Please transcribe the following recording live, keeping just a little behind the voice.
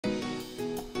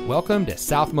Welcome to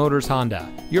South Motors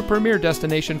Honda, your premier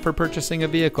destination for purchasing a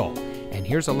vehicle. And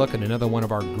here's a look at another one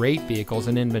of our great vehicles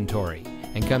in inventory,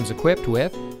 and comes equipped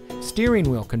with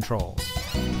steering wheel controls,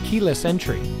 keyless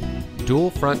entry,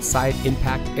 dual front side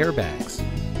impact airbags,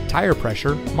 tire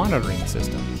pressure monitoring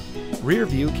system, rear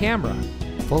view camera,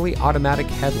 fully automatic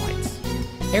headlights,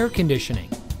 air conditioning,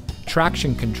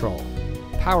 traction control,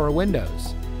 power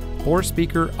windows,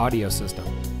 4-speaker audio system,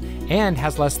 and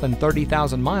has less than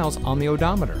 30,000 miles on the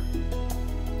odometer.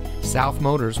 South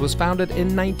Motors was founded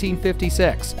in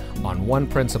 1956 on one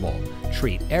principle: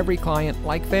 treat every client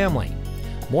like family.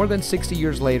 More than 60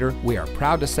 years later, we are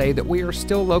proud to say that we are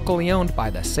still locally owned by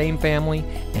the same family,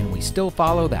 and we still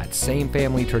follow that same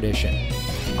family tradition.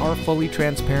 Our fully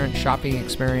transparent shopping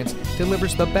experience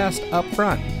delivers the best up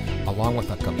front, along with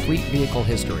a complete vehicle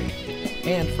history.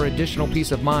 And for additional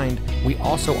peace of mind, we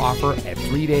also offer a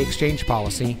 3-day exchange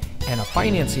policy and a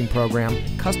financing program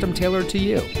custom tailored to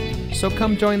you. So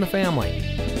come join the family.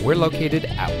 We're located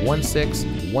at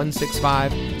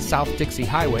 16165 South Dixie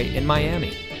Highway in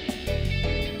Miami.